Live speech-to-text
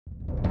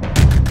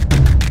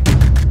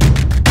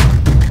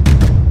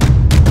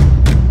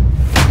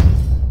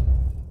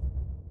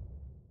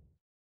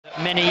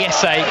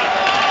Eniese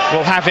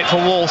will have it for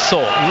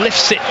Walsall,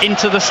 lifts it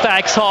into the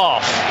Stags'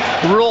 half.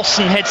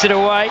 Rawson heads it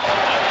away.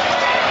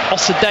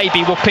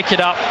 Osadebe will pick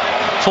it up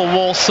for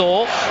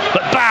Walsall,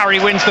 but Bowery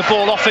wins the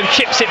ball off and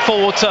chips it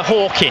forward to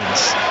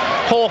Hawkins.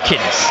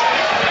 Hawkins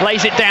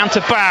lays it down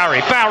to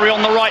Bowery. Bowery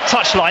on the right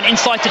touchline,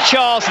 inside to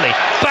Charsley.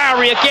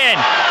 Bowery again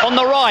on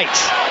the right.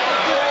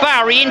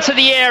 Bowery into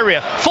the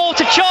area, forward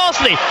to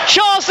Charsley.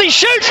 Charsley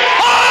shoots.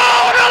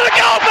 Oh, another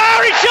goal,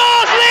 Bowery!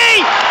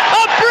 Charsley!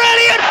 A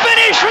brilliant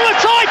finish from a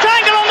tight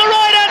angle on the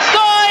right-hand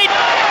side.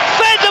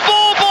 Fed the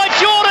ball by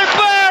Jordan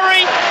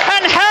Bowery,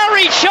 and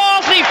Harry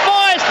Charsley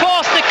fires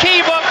past the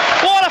keeper.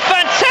 What a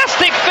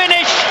fantastic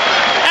finish!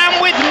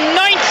 And with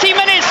 90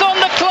 minutes on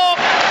the clock,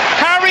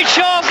 Harry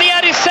Charsley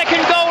had his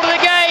second goal of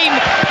the game,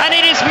 and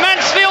it is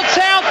Mansfield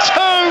Town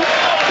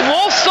 2,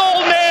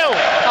 Walsall 0.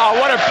 Oh,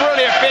 what a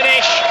brilliant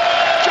finish!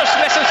 Just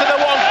listen to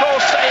the one-call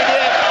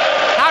stadium.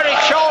 Harry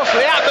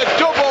Charsley at the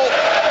double.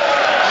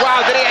 Wow,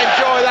 did he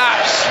enjoy that?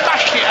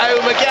 Smashed it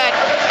home again.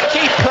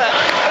 Keeper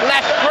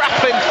left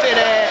grappling thin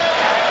air.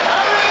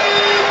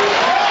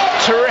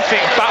 Terrific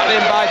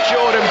battling by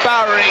Jordan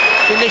Bowery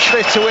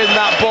initially to win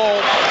that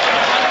ball.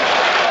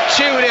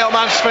 2-0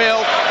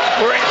 Mansfield.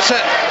 We're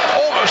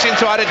almost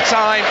into added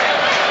time.